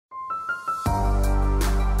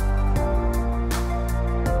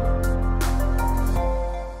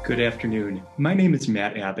Good afternoon. My name is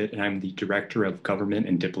Matt Abbott, and I'm the Director of Government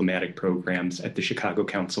and Diplomatic Programs at the Chicago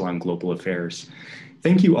Council on Global Affairs.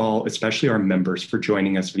 Thank you all, especially our members, for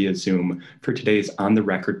joining us via Zoom for today's On the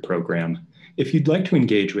Record program. If you'd like to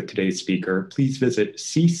engage with today's speaker, please visit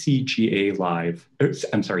ccga.live,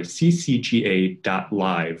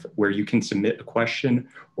 where you can submit a question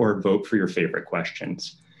or vote for your favorite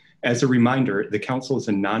questions. As a reminder, the Council is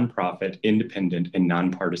a nonprofit, independent, and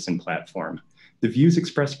nonpartisan platform. The views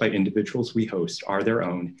expressed by individuals we host are their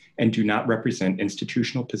own and do not represent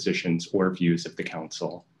institutional positions or views of the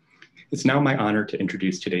Council. It's now my honor to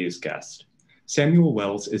introduce today's guest. Samuel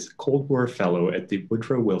Wells is a Cold War Fellow at the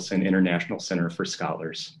Woodrow Wilson International Center for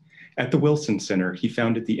Scholars. At the Wilson Center, he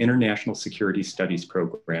founded the International Security Studies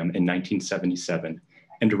Program in 1977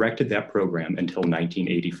 and directed that program until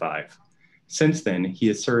 1985. Since then, he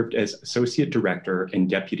has served as Associate Director and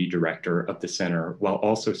Deputy Director of the Center, while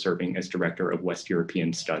also serving as Director of West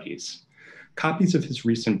European Studies. Copies of his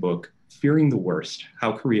recent book, Fearing the Worst: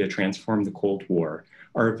 How Korea Transformed the Cold War,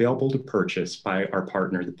 are available to purchase by our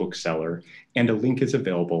partner, the bookseller, and a link is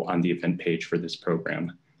available on the event page for this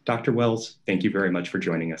program. Dr. Wells, thank you very much for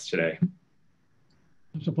joining us today.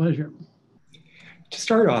 It's a pleasure. To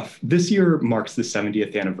start off, this year marks the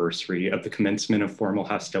 70th anniversary of the commencement of formal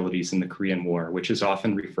hostilities in the Korean War, which is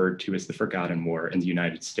often referred to as the Forgotten War in the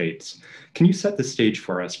United States. Can you set the stage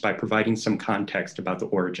for us by providing some context about the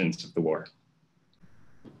origins of the war?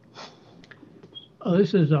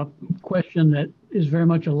 This is a question that is very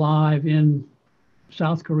much alive in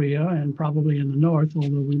South Korea and probably in the North,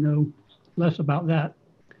 although we know less about that.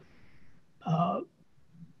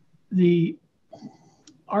 The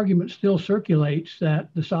argument still circulates that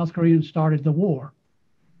the South Koreans started the war.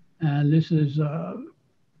 And this is a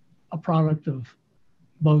product of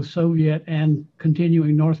both Soviet and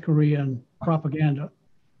continuing North Korean propaganda.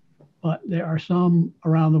 But there are some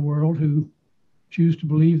around the world who choose to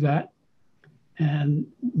believe that. And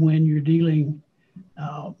when you're dealing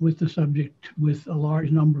with the subject with a large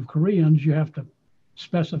number of Koreans, you have to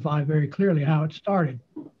specify very clearly how it started.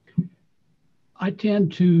 I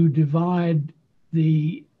tend to divide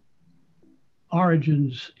the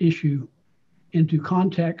origins issue into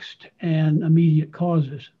context and immediate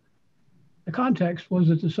causes. The context was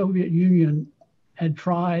that the Soviet Union had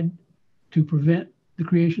tried to prevent the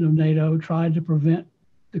creation of NATO, tried to prevent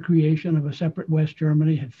the creation of a separate West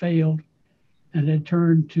Germany, had failed, and had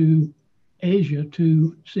turned to Asia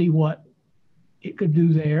to see what it could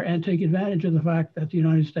do there and take advantage of the fact that the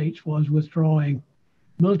United States was withdrawing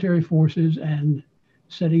military forces and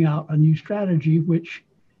setting out a new strategy, which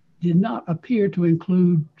did not appear to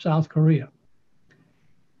include South Korea.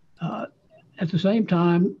 At the same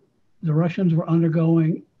time, the Russians were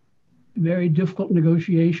undergoing very difficult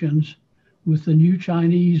negotiations with the new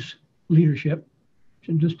Chinese leadership, which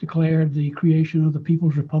had just declared the creation of the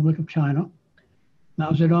People's Republic of China.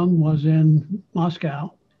 Mao Zedong was in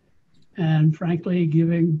Moscow and frankly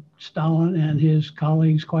giving Stalin and his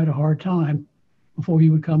colleagues quite a hard time before he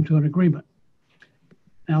would come to an agreement.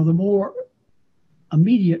 Now, the more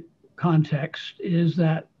immediate context is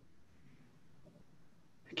that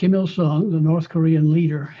Kim Il-sung, the North Korean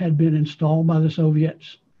leader, had been installed by the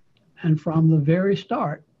Soviets and from the very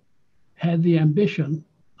start had the ambition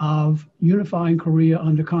of unifying Korea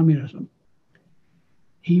under communism.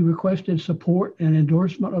 He requested support and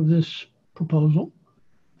endorsement of this proposal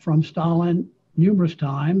from Stalin numerous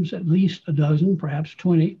times, at least a dozen, perhaps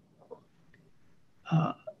 20.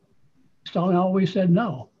 Stalin always said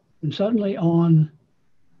no. And suddenly on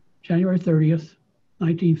January 30th,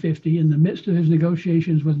 1950, in the midst of his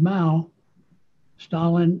negotiations with Mao,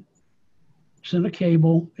 Stalin sent a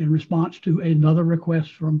cable in response to another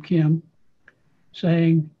request from Kim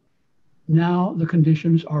saying, now the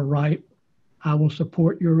conditions are right. I will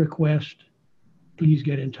support your request. Please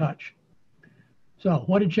get in touch. So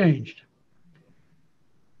what had changed?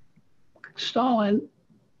 Stalin,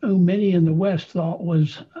 who many in the West thought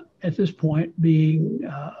was at this point being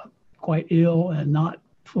quite ill and not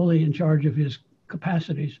fully in charge of his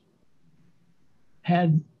capacities,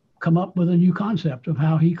 had come up with a new concept of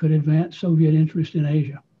how he could advance Soviet interest in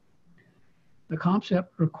Asia. The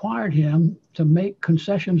concept required him to make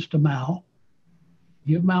concessions to Mao,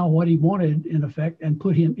 give Mao what he wanted, in effect, and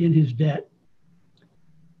put him in his debt.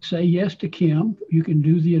 Say yes to Kim, you can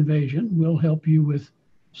do the invasion, we'll help you with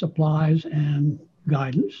supplies and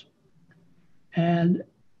guidance. And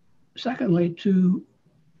secondly, to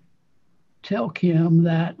tell Kim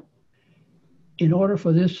that in order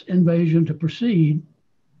for this invasion to proceed,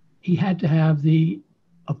 he had to have the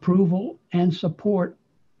approval and support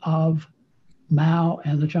of Mao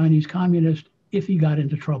and the Chinese communists if he got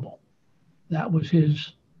into trouble. That was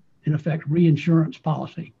his in effect, reinsurance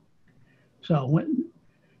policy. So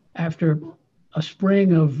after a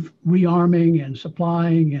spring of rearming and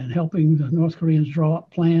supplying and helping the North Koreans draw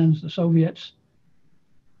up plans, the Soviets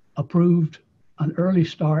approved an early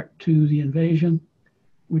start to the invasion,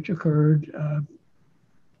 which occurred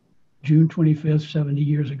June 25th, 70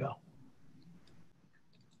 years ago.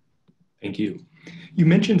 Thank you. You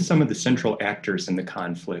mentioned some of the central actors in the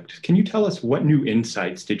conflict. Can you tell us what new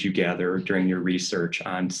insights did you gather during your research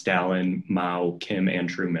on Stalin, Mao, Kim, and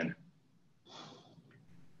Truman?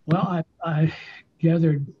 Well, I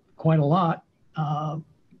gathered quite a lot, and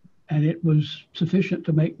it was sufficient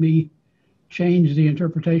to make me change the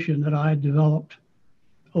interpretation that I had developed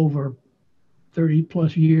over 30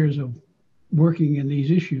 plus years of working in these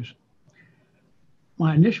issues.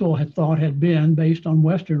 My initial thought had been based on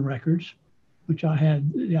Western records, which I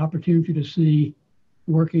had the opportunity to see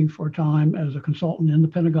working for a time as a consultant in the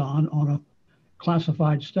Pentagon on a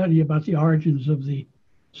classified study about the origins of the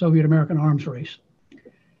Soviet-American arms race.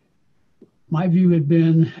 My view had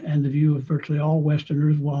been, and the view of virtually all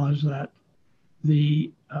Westerners, was that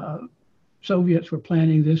the Soviets were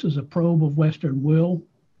planning this as a probe of Western will,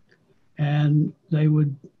 and they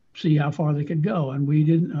would see how far they could go. And we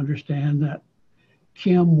didn't understand that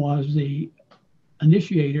Kim was the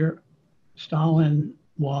initiator. Stalin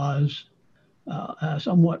was a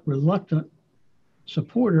somewhat reluctant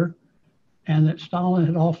supporter, and that Stalin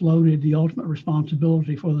had offloaded the ultimate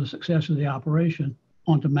responsibility for the success of the operation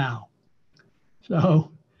onto Mao.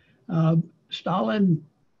 So Stalin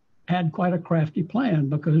had quite a crafty plan,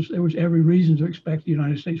 because there was every reason to expect the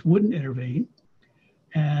United States wouldn't intervene.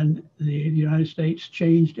 And the United States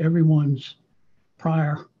changed everyone's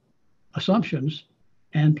prior assumptions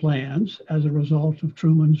and plans as a result of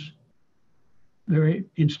Truman's very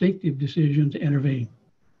instinctive decision to intervene.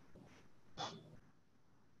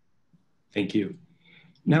 Thank you.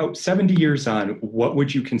 Now, 70 years on, what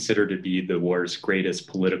would you consider to be the war's greatest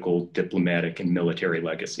political, diplomatic, and military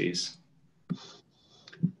legacies?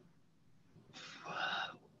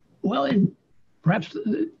 Well, perhaps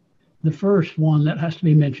the first one that has to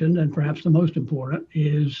be mentioned, and perhaps the most important,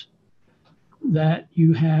 is that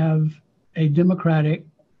you have a democratic,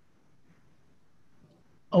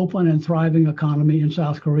 open and thriving economy in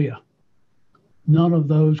South Korea. None of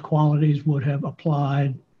those qualities would have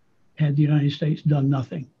applied had the United States done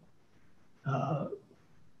nothing.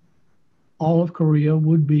 All of Korea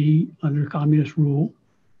would be under communist rule,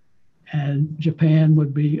 and Japan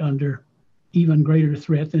would be under even greater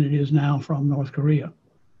threat than it is now from North Korea.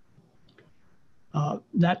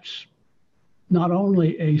 That's not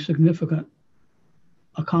only a significant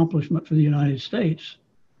accomplishment for the United States,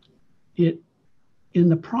 it in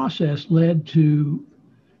the process led to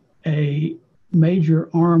a major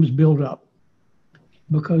arms buildup,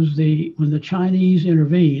 because when the Chinese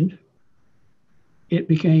intervened, it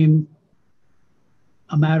became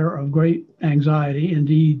a matter of great anxiety,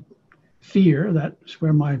 indeed fear. That's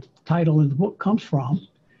where my title in the book comes from,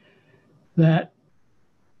 that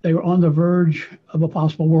they were on the verge of a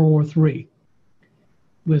possible World War III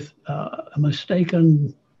with a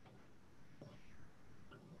mistaken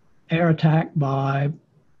air attack by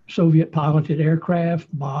Soviet piloted aircraft,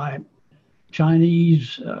 by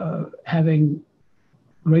Chinese having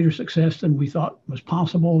greater success than we thought was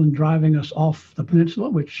possible in driving us off the peninsula,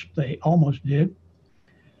 which they almost did,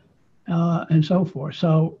 and so forth.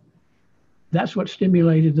 So that's what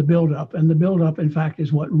stimulated the buildup. And the buildup, in fact,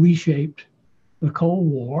 is what reshaped the Cold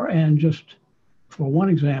War. And just for one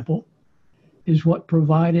example, is what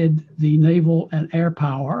provided the naval and air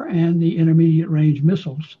power and the intermediate range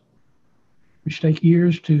missiles, which take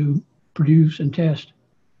years to produce and test,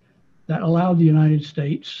 that allowed the United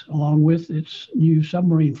States, along with its new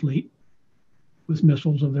submarine fleet with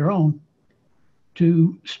missiles of their own,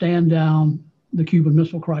 to stand down the Cuban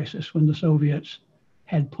Missile Crisis when the Soviets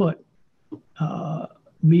had put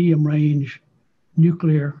medium-range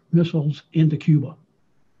nuclear missiles into Cuba.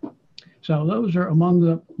 So those are among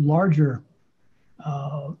the larger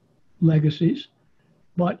legacies.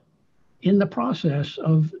 But in the process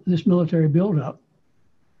of this military buildup,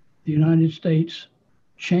 the United States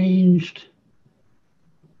changed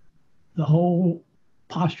the whole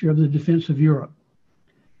posture of the defense of Europe.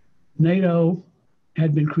 NATO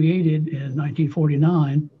had been created in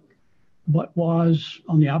 1949, but was,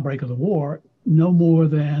 on the outbreak of the war, no more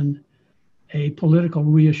than a political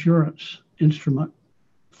reassurance instrument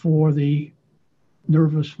for the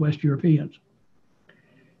nervous West Europeans.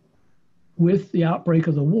 With the outbreak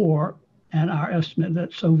of the war and our estimate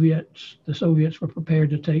that the Soviets were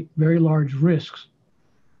prepared to take very large risks,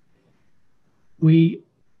 we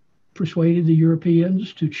persuaded the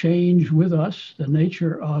Europeans to change with us the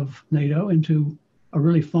nature of NATO into a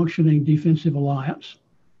really functioning defensive alliance.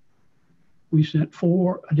 We sent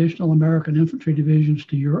 4 additional American infantry divisions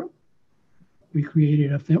to Europe. We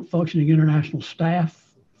created a functioning international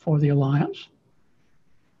staff for the alliance.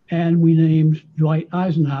 And we named Dwight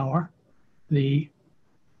Eisenhower, the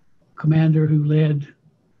commander who led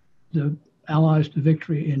the Allies to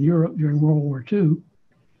victory in Europe during World War II,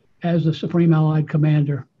 as the Supreme Allied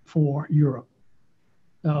Commander for Europe.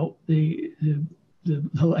 So the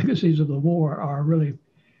legacies of the war are really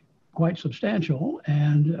quite substantial.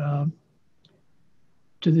 And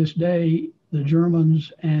to this day, the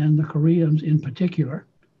Germans and the Koreans in particular,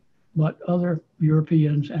 but other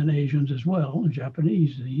Europeans and Asians as well, and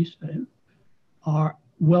Japanese these, are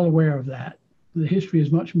well aware of that. The history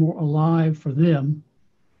is much more alive for them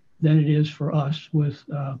than it is for us with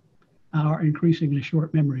our increasingly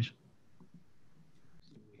short memories.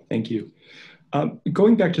 Thank you.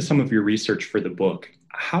 Going back to some of your research for the book,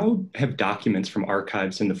 how have documents from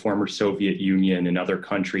archives in the former Soviet Union and other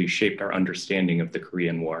countries shaped our understanding of the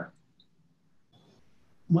Korean War?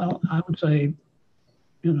 Well, I would say,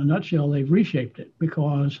 in a nutshell, they've reshaped it,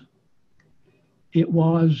 because it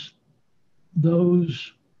was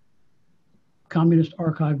those communist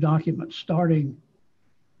archive documents, starting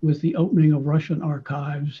with the opening of Russian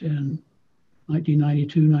archives in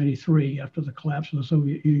 1992-93, after the collapse of the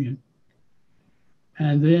Soviet Union.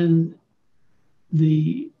 And then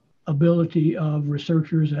the ability of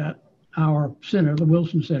researchers at our center, the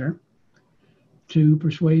Wilson Center, to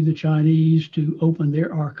persuade the Chinese to open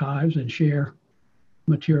their archives and share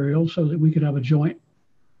material so that we could have a joint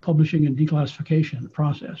publishing and declassification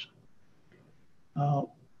process.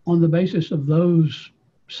 On the basis of those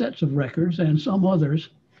sets of records and some others,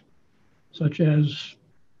 such as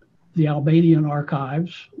the Albanian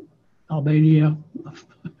archives. Albania,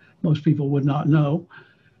 most people would not know,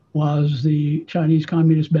 was the Chinese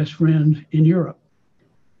communist best friend in Europe.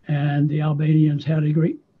 And the Albanians had a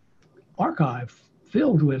great archive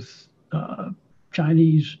filled with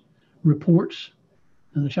Chinese reports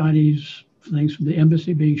and the Chinese things from the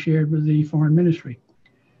embassy being shared with the foreign ministry.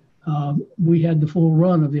 We had the full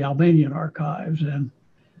run of the Albanian archives, and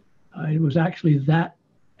it was actually that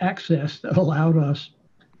access that allowed us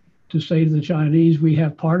to say to the Chinese, we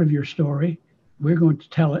have part of your story, we're going to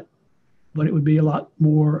tell it, but it would be a lot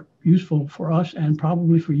more useful for us and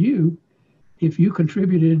probably for you if you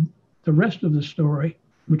contributed the rest of the story,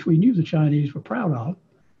 which we knew the Chinese were proud of.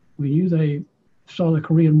 We knew they saw the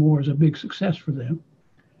Korean War as a big success for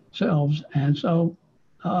themselves. And so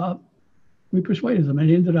we persuaded them and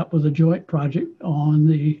ended up with a joint project on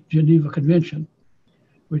the Geneva Convention,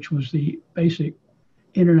 which was the basic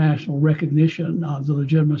international recognition of the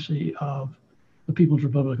legitimacy of the People's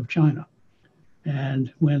Republic of China.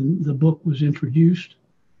 And when the book was introduced,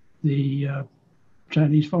 the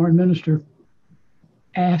Chinese foreign minister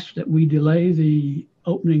asked that we delay the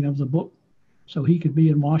opening of the book so he could be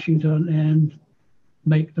in Washington and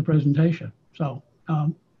make the presentation. So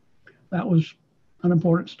that was an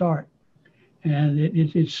important start. And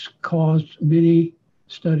it's caused many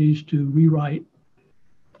studies to rewrite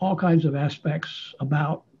all kinds of aspects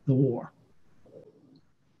about the war.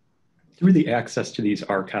 Through the access to these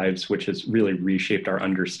archives, which has really reshaped our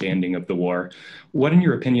understanding of the war, what, in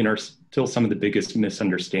your opinion, are still some of the biggest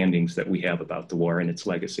misunderstandings that we have about the war and its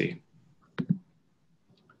legacy?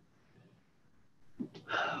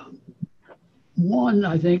 One,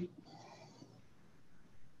 I think,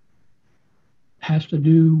 has to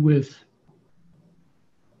do with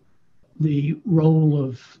the role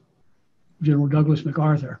of General Douglas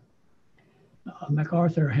MacArthur.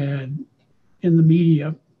 MacArthur had, in the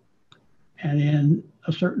media and in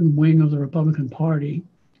a certain wing of the Republican Party,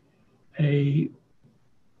 a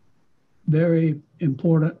very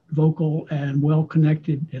important, vocal, and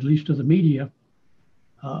well-connected, at least to the media,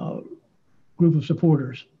 group of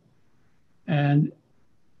supporters. And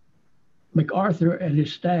MacArthur and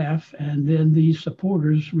his staff, and then these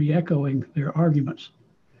supporters re-echoing their arguments,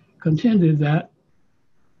 contended that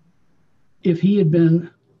if he had been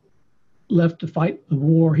left to fight the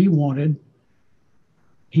war he wanted,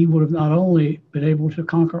 he would have not only been able to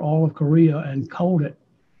conquer all of Korea and hold it,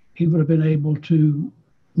 he would have been able to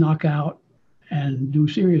knock out and do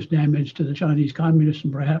serious damage to the Chinese communists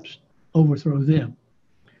and perhaps overthrow them.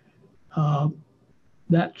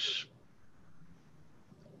 That's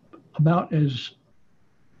about as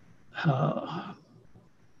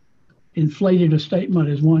inflated a statement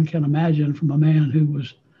as one can imagine from a man who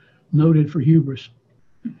was noted for hubris.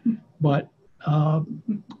 But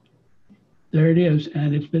there it is,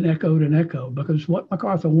 and it's been echoed and echoed, because what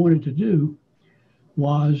MacArthur wanted to do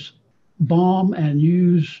was bomb and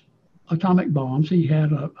use atomic bombs. He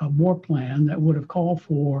had a war plan that would have called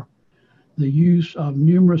for the use of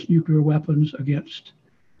numerous nuclear weapons against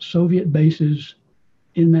Soviet bases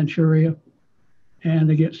in Manchuria and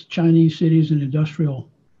against Chinese cities and industrial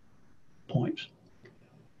points.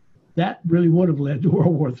 That really would have led to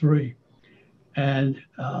World War III. And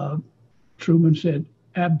Truman said,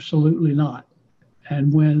 absolutely not.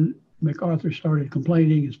 And when MacArthur started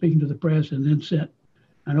complaining and speaking to the press and then sent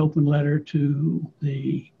an open letter to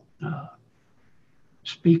the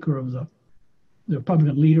Speaker of the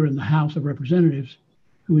Republican leader in the House of Representatives,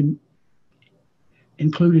 who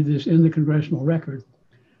included this in the congressional record,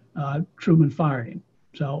 Truman fired him.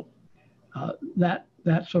 So that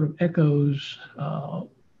sort of echoes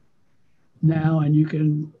now, and you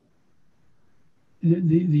can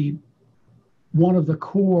the one of the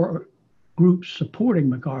core groups supporting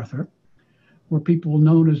MacArthur were people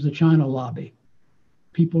known as the China lobby,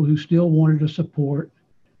 people who still wanted to support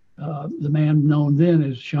the man known then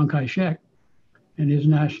as Chiang Kai-shek and his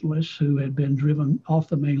nationalists who had been driven off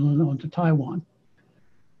the mainland onto Taiwan.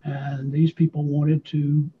 And these people wanted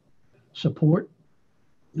to support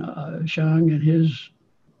Chiang and his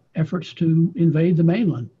efforts to invade the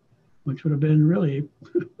mainland, which would have been really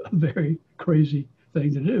a very crazy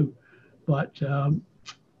thing to do. But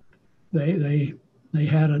they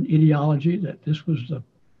had an ideology that this was the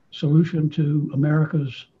solution to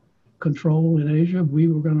America's control in Asia. We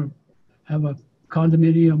were going to have a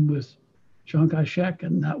condominium with Chiang Kai-shek,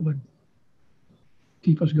 and that would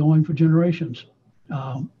keep us going for generations.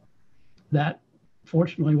 That,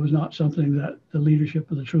 fortunately, was not something that the leadership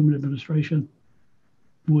of the Truman administration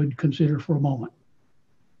would consider for a moment.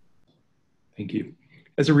 Thank you.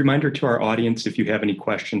 As a reminder to our audience, if you have any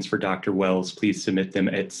questions for Dr. Wells, please submit them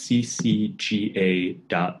at ccga.live.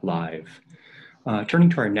 Turning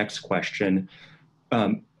to our next question,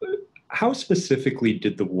 how specifically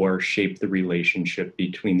did the war shape the relationship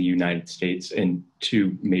between the United States and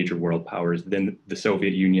two major world powers, then the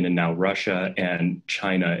Soviet Union and now Russia, and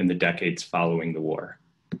China in the decades following the war?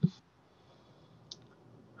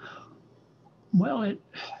 Well,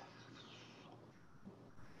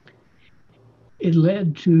 it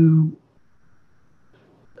led to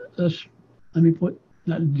us, let me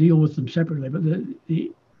not deal with them separately, but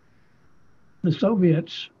the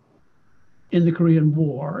Soviets in the Korean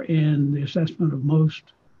War, in the assessment of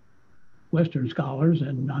most Western scholars,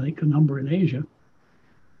 and I think a number in Asia,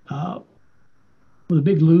 were the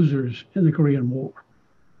big losers in the Korean War.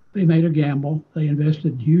 They made a gamble. They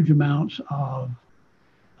invested huge amounts of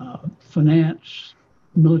finance,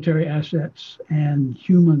 military assets, and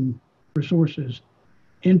human resources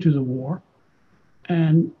into the war,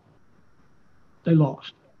 and they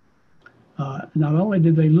lost. Not only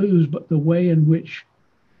did they lose, but the way in which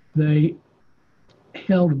they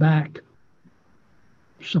held back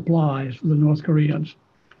supplies for the North Koreans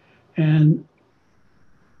and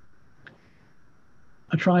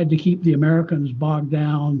tried to keep the Americans bogged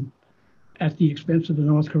down at the expense of the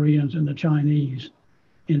North Koreans and the Chinese,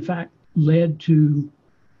 in fact, led to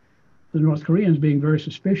the North Koreans being very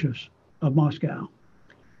suspicious of Moscow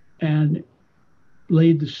and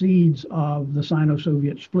laid the seeds of the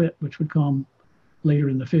Sino-Soviet split, which would come later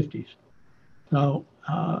in the 50s. So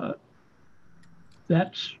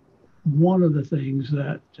that's one of the things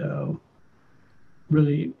that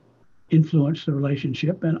really influenced the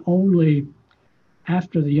relationship. And only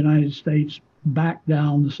after the United States backed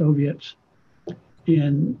down the Soviets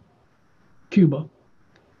in Cuba,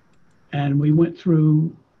 and we went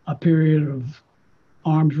through a period of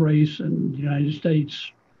arms race, and the United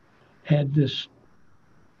States had this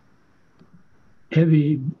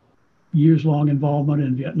heavy years-long involvement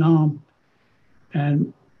in Vietnam,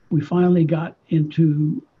 and we finally got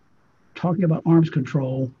into talking about arms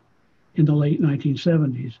control in the late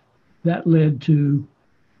 1970s. That led to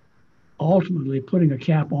ultimately putting a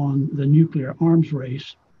cap on the nuclear arms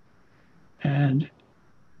race and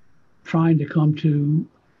trying to come to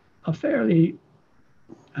a fairly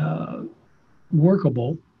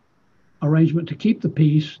workable arrangement to keep the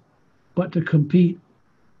peace, but to compete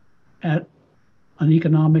at an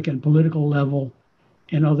economic and political level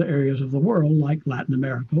in other areas of the world, like Latin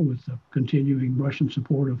America, with the continuing Russian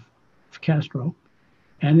support of Castro,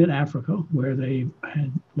 and in Africa, where they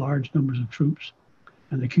had large numbers of troops,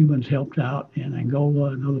 and the Cubans helped out in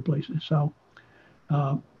Angola and other places. So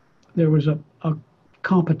there was a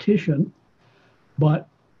competition, but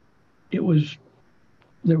there was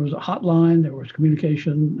a hotline, there was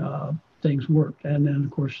communication, things worked. And then,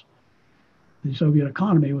 of course, the Soviet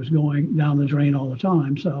economy was going down the drain all the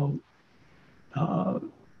time. So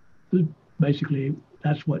basically,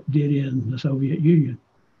 that's what did in the Soviet Union.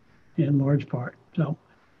 in large part. So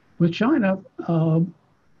with China,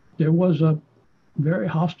 there was a very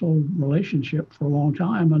hostile relationship for a long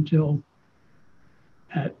time until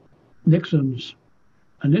at Nixon's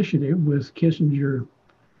initiative with Kissinger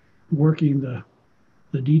working the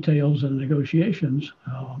details and negotiations,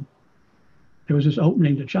 there was this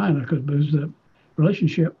opening to China because the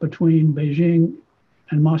relationship between Beijing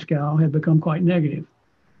and Moscow had become quite negative.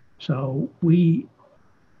 So we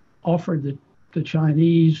offered the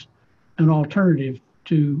Chinese an alternative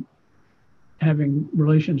to having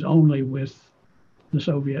relations only with the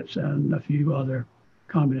Soviets and a few other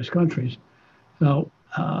communist countries. So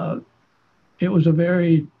it was a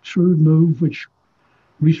very shrewd move, which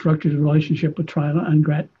restructured the relationship with China and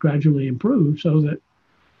gradually improved so that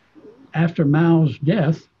after Mao's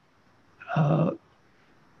death,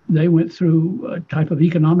 they went through a type of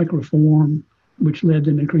economic reform, which led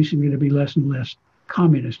them increasingly to be less and less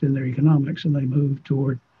communist in their economics, and they moved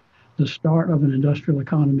toward the start of an industrial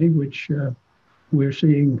economy, which we're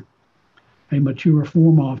seeing a mature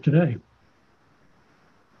form of today.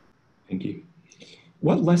 Thank you.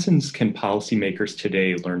 What lessons can policymakers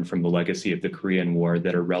today learn from the legacy of the Korean War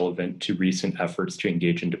that are relevant to recent efforts to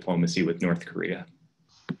engage in diplomacy with North Korea?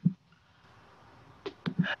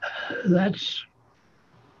 That's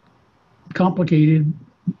complicated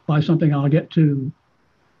by something I'll get to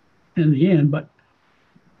in the end, but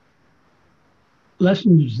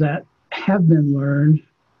lessons that have been learned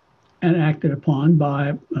and acted upon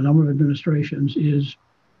by a number of administrations is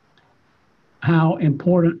how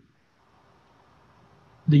important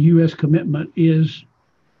the U.S. commitment is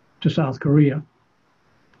to South Korea,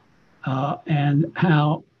 and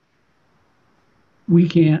how we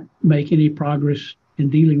can't make any progress in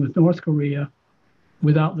dealing with North Korea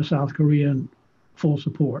without the South Korean full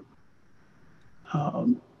support.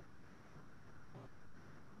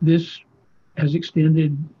 This has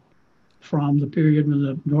extended from the period when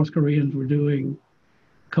the North Koreans were doing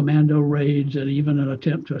commando raids and even an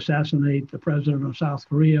attempt to assassinate the president of South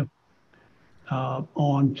Korea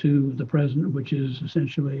on to the president, which is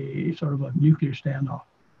essentially sort of a nuclear standoff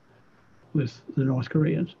with the North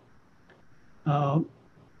Koreans. Another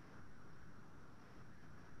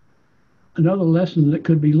lesson that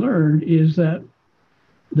could be learned is that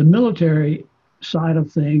the military side of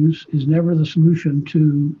things is never the solution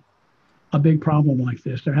to a big problem like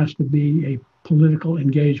this. There has to be a political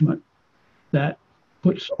engagement that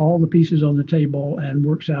puts all the pieces on the table and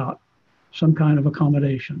works out some kind of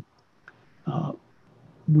accommodation.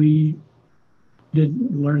 We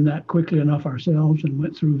didn't learn that quickly enough ourselves and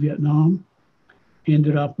went through Vietnam,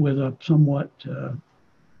 ended up with a somewhat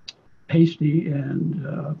hasty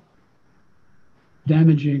and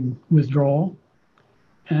damaging withdrawal.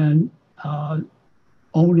 And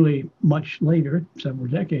only much later, several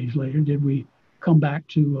decades later, did we come back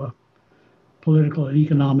to a political and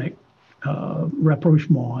economic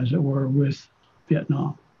rapprochement, as it were, with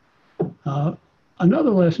Vietnam.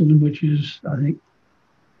 Another lesson which is, I think,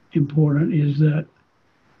 important is that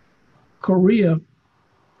Korea,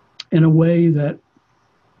 in a way that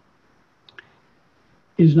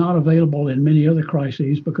is not available in many other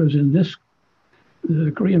crises, because in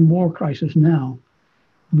the Korean War crisis now,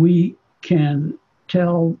 we can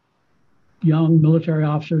tell young military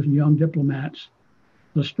officers and young diplomats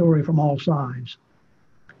the story from all sides.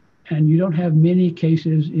 And you don't have many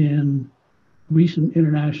cases in recent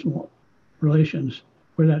international relations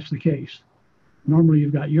where that's the case. Normally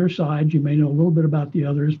you've got your side, you may know a little bit about the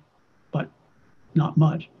others, but not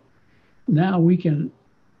much. Now we can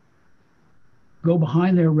go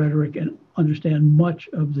behind their rhetoric and understand much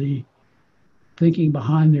of the thinking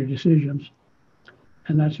behind their decisions.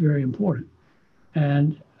 And that's very important.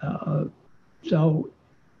 And so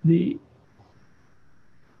the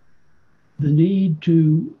need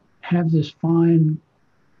to have this fine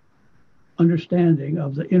understanding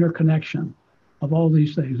of the interconnection of all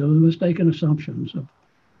these things, of the mistaken assumptions of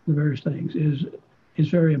the various things is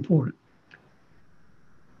very important.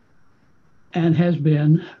 And has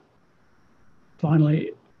been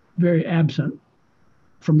finally very absent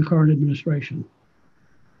from the current administration.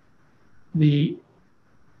 The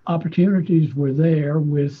opportunities were there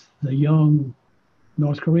with the young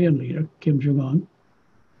North Korean leader, Kim Jong-un,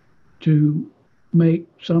 to make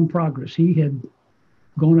some progress. He had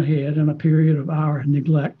gone ahead in a period of our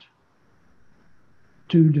neglect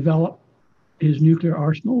to develop his nuclear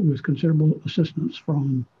arsenal with considerable assistance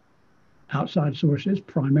from outside sources,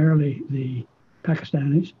 primarily the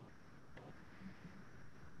Pakistanis.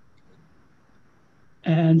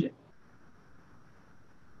 And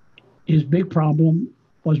his big problem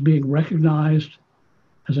was being recognized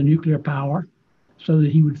as a nuclear power so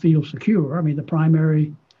that he would feel secure. I mean, the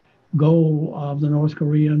primary goal of the North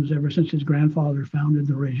Koreans ever since his grandfather founded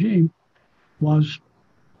the regime was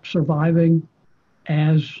surviving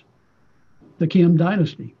as the Kim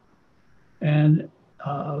dynasty. And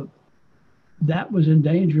that was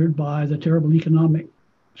endangered by the terrible economic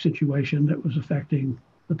situation that was affecting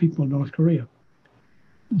the people of North Korea.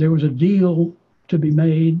 There was a deal to be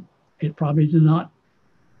made. It probably did not,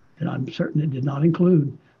 and I'm certain it did not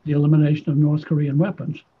include the elimination of North Korean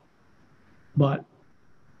weapons. But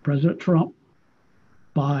President Trump,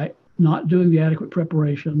 by not doing the adequate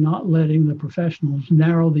preparation, not letting the professionals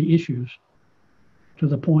narrow the issues to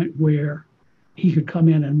the point where he could come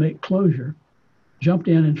in and make closure, jumped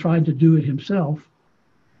in and tried to do it himself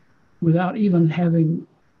without even having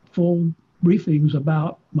full briefings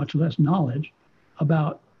about, much less knowledge,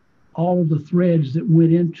 about all of the threads that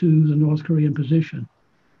went into the North Korean position.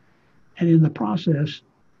 And in the process,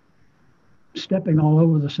 stepping all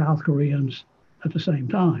over the South Koreans at the same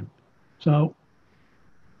time. So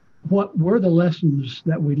what were the lessons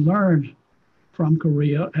that we learned from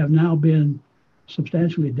Korea have now been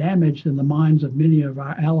substantially damaged in the minds of many of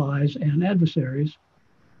our allies and adversaries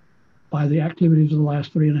by the activities of the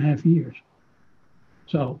last 3.5 years.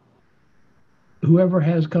 So whoever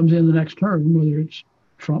comes in the next term, whether it's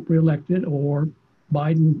Trump reelected or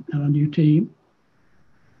Biden and a new team,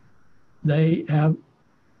 they have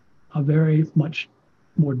a very much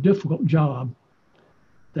more difficult job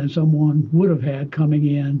than someone would have had coming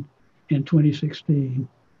in 2016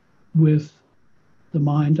 with the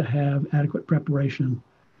mind to have adequate preparation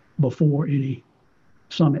before any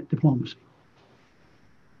summit diplomacy.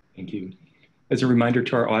 Thank you. As a reminder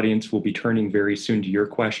to our audience, we'll be turning very soon to your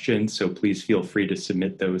questions, so please feel free to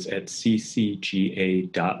submit those at ccga.live.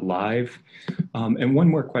 And one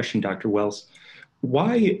more question, Dr. Wells.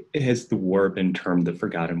 Why has the war been termed the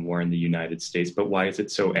Forgotten War in the United States, but why is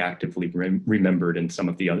it so actively remembered in some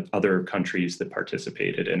of the other countries that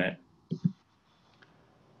participated in it?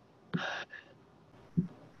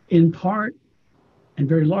 In part, in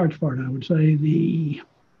very large part, I would say, the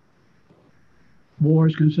war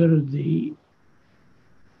is considered the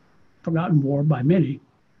forgotten war by many.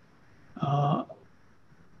 And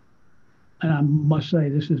I must say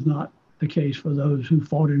this is not the case for those who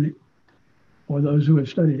fought in it or those who have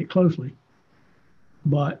studied it closely.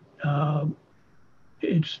 But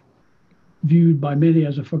it's viewed by many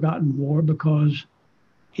as a forgotten war because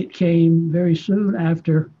it came very soon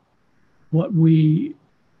after what we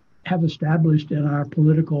have established in our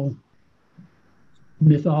political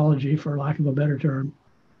mythology, for lack of a better term,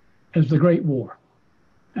 as the Great War.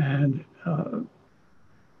 And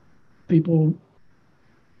people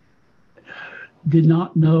did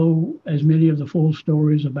not know as many of the full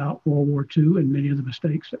stories about World War II and many of the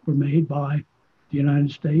mistakes that were made by the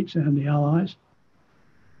United States and the Allies,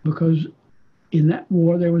 because in that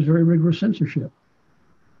war there was very rigorous censorship.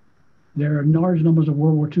 There are large numbers of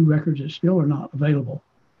World War II records that still are not available.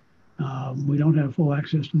 We don't have full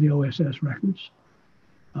access to the OSS records.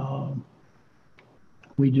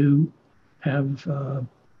 We do have,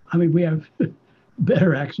 we have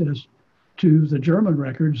better access to the German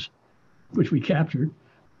records, which we captured,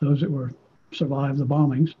 those that survived the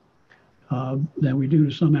bombings, than we do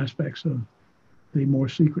to some aspects of the more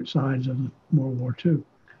secret sides of World War II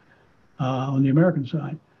on the American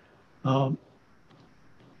side.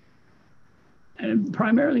 And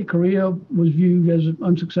primarily, Korea was viewed as an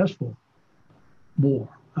unsuccessful war.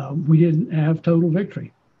 We didn't have total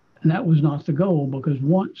victory. And that was not the goal, because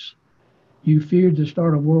once you feared the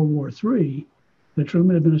start of World War III, the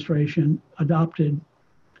Truman administration adopted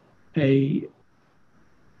a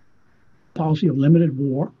policy of limited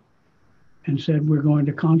war and said we're going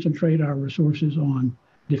to concentrate our resources on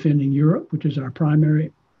defending Europe, which is our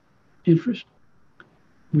primary interest.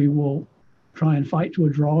 We will try and fight to a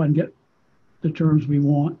draw and get the terms we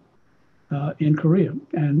want in Korea.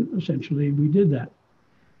 And essentially we did that.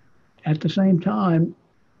 At the same time,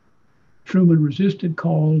 Truman resisted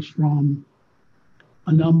calls from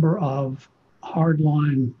a number of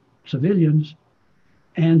hardline civilians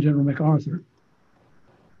and General MacArthur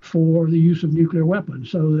for the use of nuclear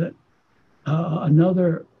weapons. So that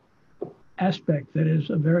another aspect that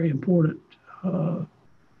is a very important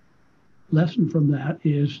lesson from that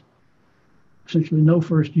is essentially no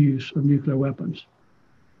first use of nuclear weapons.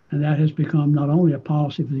 And that has become not only a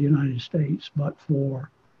policy for the United States, but for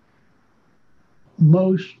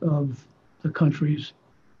most of the countries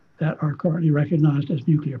that are currently recognized as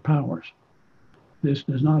nuclear powers. This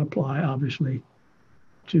does not apply, obviously,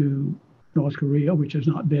 to North Korea, which has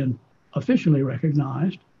not been officially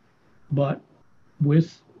recognized, but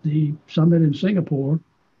with the summit in Singapore,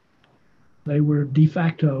 they were de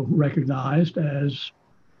facto recognized as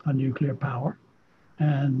a nuclear power,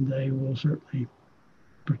 and they will certainly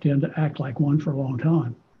pretend to act like one for a long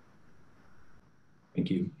time. Thank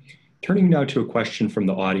you. Turning now to a question from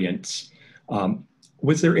the audience.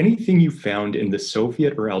 Was there anything you found in the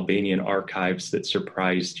Soviet or Albanian archives that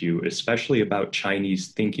surprised you, especially about Chinese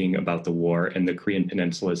thinking about the war and the Korean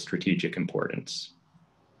Peninsula's strategic importance?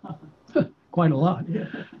 Quite a lot.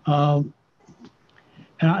 And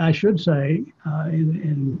I should say,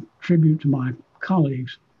 in tribute to my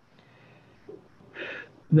colleagues,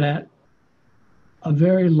 that a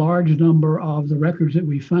very large number of the records that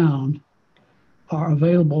we found are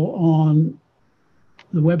available on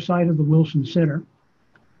the website of the Wilson Center,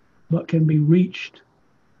 but can be reached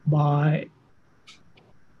by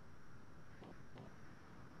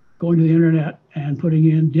going to the internet and putting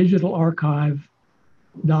in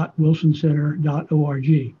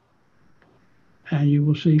digitalarchive.wilsoncenter.org. And you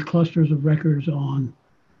will see clusters of records on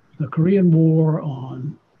the Korean War,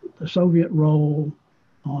 on the Soviet role,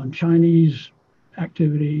 on Chinese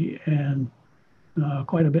activity, and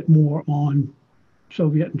quite a bit more on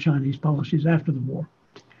Soviet and Chinese policies after the war.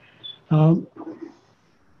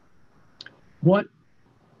 What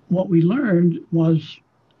we learned was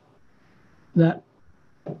that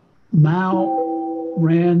Mao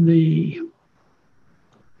ran the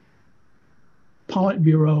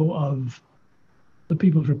Politburo of the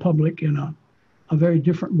People's Republic in a very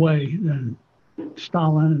different way than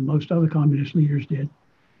Stalin and most other communist leaders did.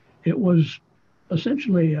 It was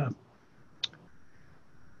essentially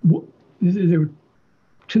there were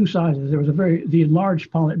two sizes. There was the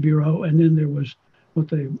enlarged Politburo, and then there was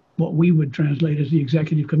what we would translate as the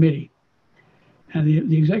Executive Committee. And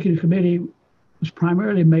the Executive Committee was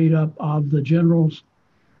primarily made up of the generals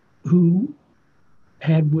who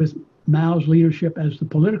had, with Mao's leadership as the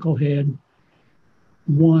political head,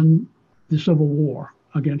 won the Civil War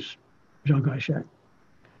against Chiang Kai-shek.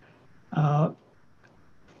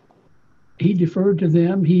 He deferred to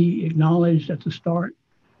them. He acknowledged at the start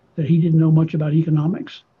that he didn't know much about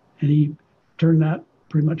economics, and he turned that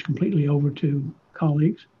pretty much completely over to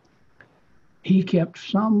colleagues. He kept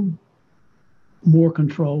some more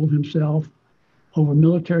control himself over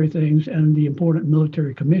military things and the important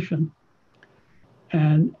military commission,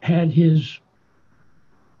 and had his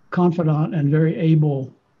confidant and very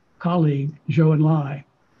able colleague, Zhou Enlai,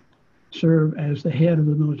 serve as the head of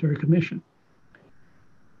the military commission.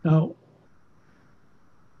 Now,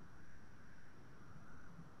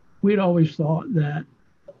 we'd always thought that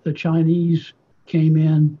the Chinese came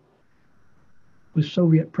in with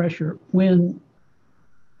Soviet pressure when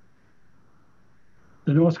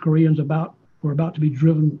the North Koreans were about to be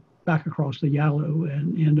driven back across the Yalu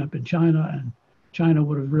and end up in China, and China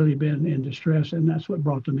would have really been in distress, and that's what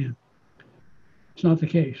brought them in. It's not the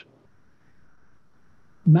case.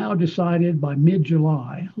 Mao decided by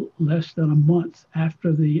mid-July, less than a month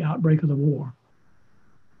after the outbreak of the war,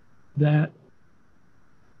 that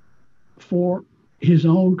for his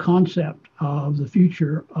own concept of the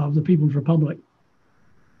future of the People's Republic,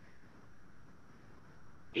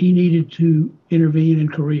 he needed to intervene in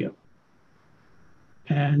Korea.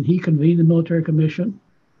 And he convened the military commission,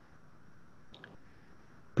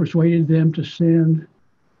 persuaded them to send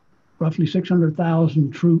roughly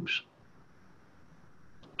 600,000 troops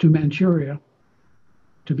to Manchuria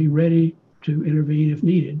to be ready to intervene if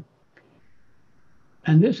needed.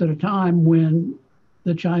 And this at a time when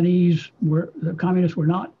the communists were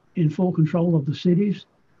not in full control of the cities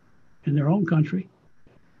in their own country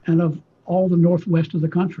and of all the northwest of the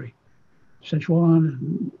country, Sichuan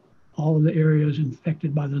and all of the areas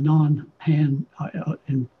infected by the non-Han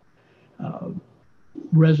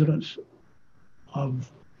residents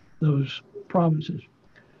of those provinces.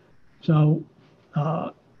 So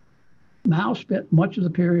Mao spent much of the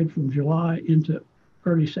period from July into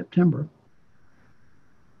early September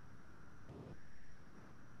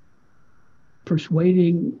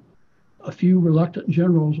persuading a few reluctant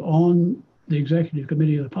generals on the Executive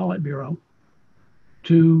Committee of the Politburo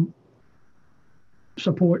to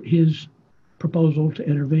support his proposal to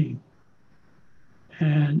intervene.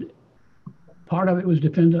 And part of it was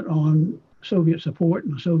dependent on Soviet support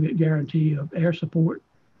and the Soviet guarantee of air support.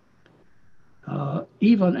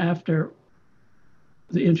 Even after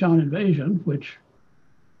the Incheon invasion, which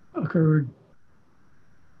occurred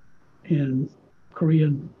in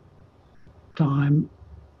Korean time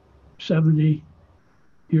 70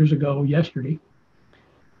 years ago yesterday,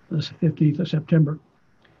 the 15th of September,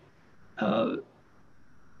 Mao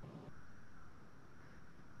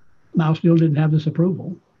still didn't have this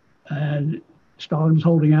approval, and Stalin was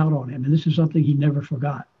holding out on him, and this is something he never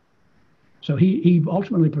forgot. So he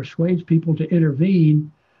ultimately persuades people to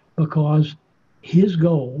intervene because his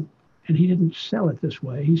goal, and he didn't sell it this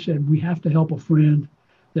way. He said, we have to help a friend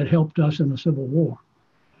that helped us in the Civil War.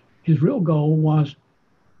 His real goal was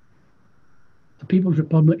the People's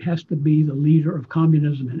Republic has to be the leader of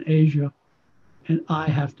communism in Asia, and I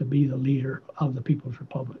have to be the leader of the People's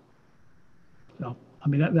Republic. So, I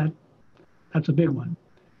mean, that's a big one.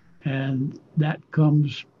 And that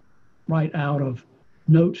comes right out of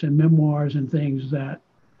notes and memoirs and things that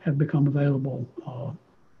have become available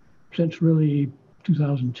since really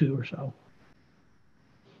 2002 or so.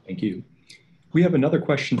 Thank you. We have another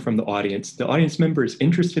question from the audience. The audience member is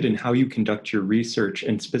interested in how you conduct your research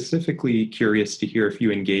and specifically curious to hear if you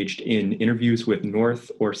engaged in interviews with North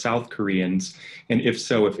or South Koreans, and if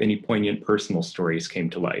so, if any poignant personal stories came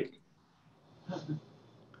to light.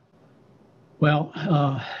 Well,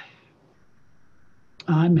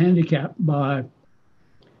 I'm handicapped by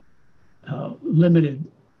limited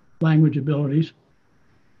language abilities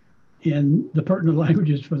in the pertinent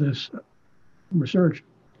languages for this research.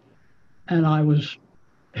 And I was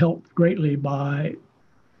helped greatly by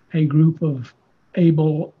a group of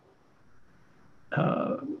able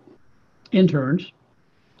interns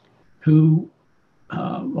who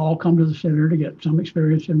all come to the center to get some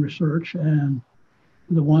experience in research. And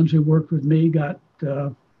the ones who worked with me got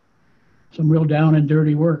some real down and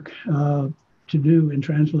dirty work to do in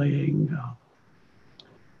translating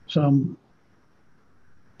some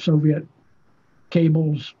Soviet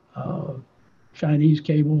cables, Chinese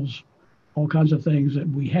cables, all kinds of things that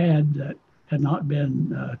we had that had not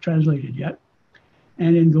been translated yet.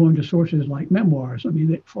 And in going to sources like memoirs. I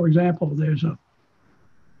mean, for example, there's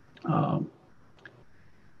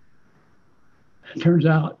it turns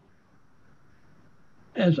out,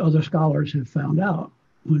 as other scholars have found out,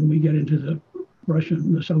 when we get into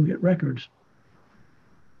the Soviet records,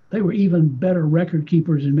 they were even better record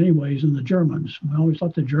keepers in many ways than the Germans. We always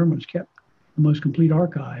thought the Germans kept the most complete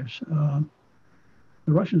archives.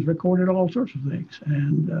 The Russians recorded all sorts of things,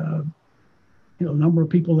 and the number of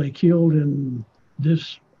people they killed in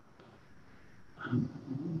this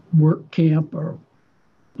work camp or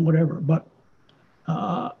whatever. But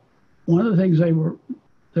one of the things they were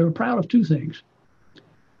proud of two things.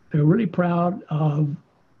 They were really proud of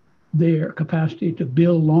their capacity to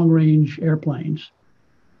build long-range airplanes.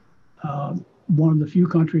 One of the few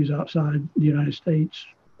countries outside the United States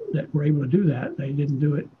that were able to do that. They didn't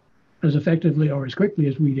do it as effectively or as quickly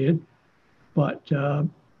as we did, but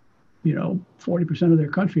 40% of their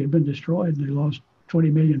country had been destroyed, and they lost 20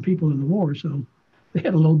 million people in the war, so they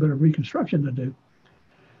had a little bit of reconstruction to do.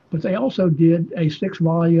 But they also did a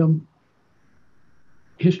 6-volume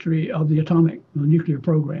history of the nuclear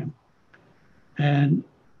program. And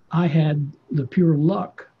I had the pure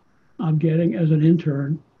luck of getting, as an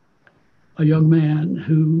intern, a young man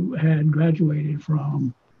who had graduated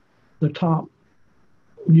from the top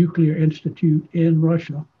nuclear institute in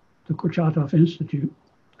Russia, the Kurchatov Institute,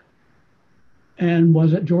 and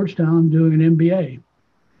was at Georgetown doing an MBA.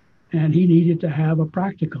 And he needed to have a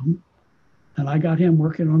practicum, and I got him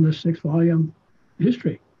working on this 6-volume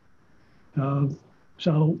history.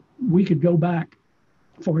 So we could go back,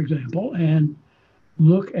 for example, and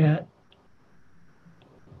look at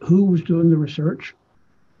who was doing the research,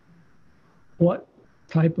 what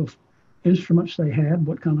type of instruments they had,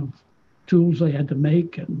 what kind of tools they had to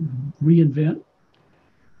make and reinvent,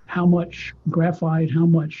 how much graphite, how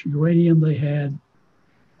much uranium they had,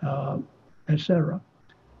 etc.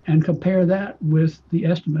 And compare that with the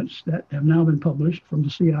estimates that have now been published from the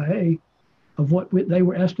CIA of what they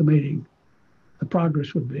were estimating the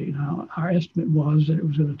progress would be. Now, our estimate was that it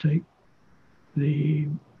was going to take the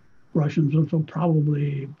Russians until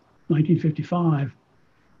probably 1955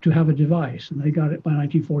 to have a device, and they got it by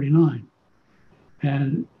 1949.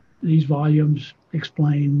 And these volumes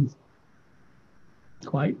explain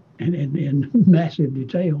quite in massive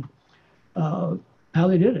detail how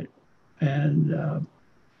they did it. And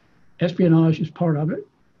espionage is part of it.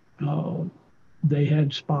 They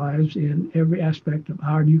had spies in every aspect of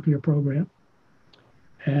our nuclear program.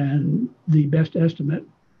 And the best estimate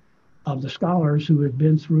of the scholars who have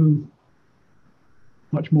been through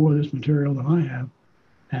much more of this material than I have,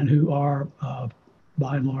 and who are,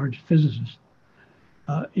 by and large, physicists,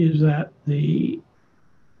 is that the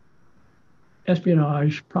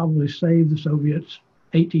espionage probably saved the Soviets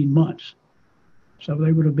 18 months. So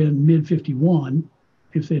they would have been mid-51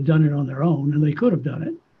 if they had done it on their own, and they could have done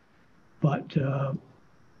it. But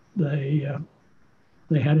they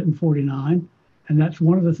had it in 49, and that's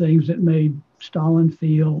one of the things that made Stalin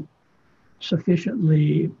feel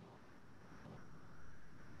sufficiently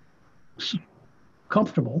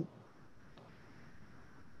comfortable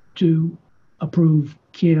to approve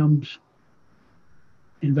Kim's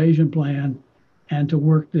invasion plan and to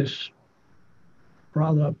work this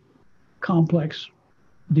rather complex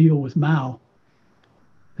deal with Mao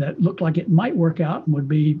that looked like it might work out and would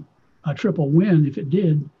be a triple win if it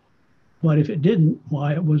did. But if it didn't,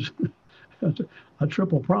 why, it was a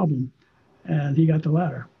triple problem. And he got the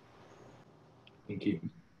latter. Thank you.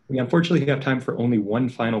 We unfortunately have time for only one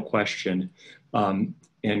final question.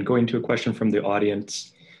 And going to a question from the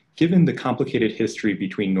audience, given the complicated history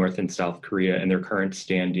between North and South Korea and their current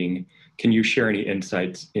standing, can you share any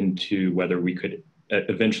insights into whether we could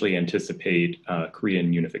eventually anticipate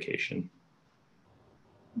Korean unification?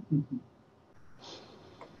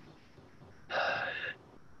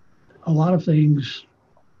 A lot of things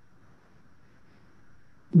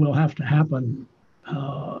will have to happen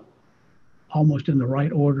almost in the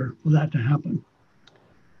right order for that to happen.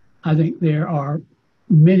 I think there are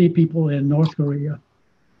many people in North Korea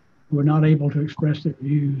who are not able to express their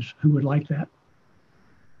views who would like that.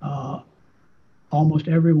 Almost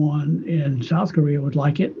everyone in South Korea would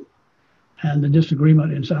like it, and the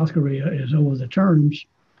disagreement in South Korea is over the terms,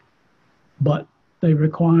 but they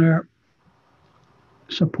require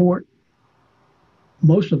support,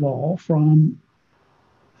 most of all, from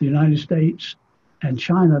the United States and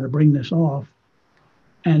China to bring this off,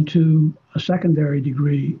 and to a secondary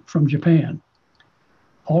degree from Japan.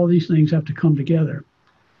 All of these things have to come together.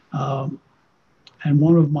 And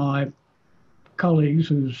one of my colleagues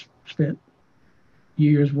who's spent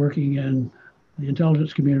years working in the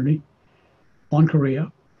intelligence community on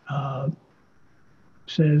Korea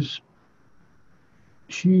says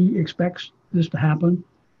she expects this to happen,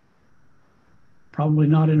 probably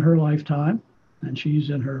not in her lifetime, and she's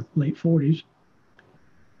in her late 40s,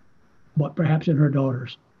 but perhaps in her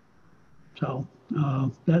daughter's. So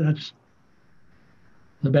that's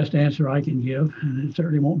the best answer I can give, and it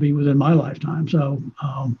certainly won't be within my lifetime. So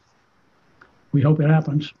we hope it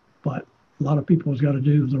happens, but a lot of people has got to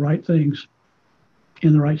do the right things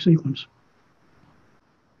in the right sequence.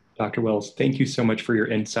 Dr. Wells, thank you so much for your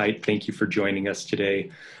insight. Thank you for joining us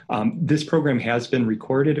today. This program has been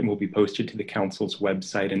recorded and will be posted to the Council's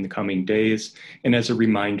website in the coming days. And as a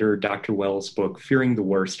reminder, Dr. Wells' book, Fearing the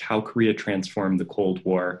Worst, How Korea Transformed the Cold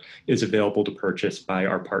War, is available to purchase by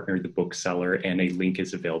our partner, The Bookseller, and a link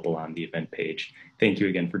is available on the event page. Thank you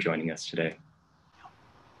again for joining us today.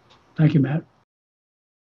 Thank you, Matt.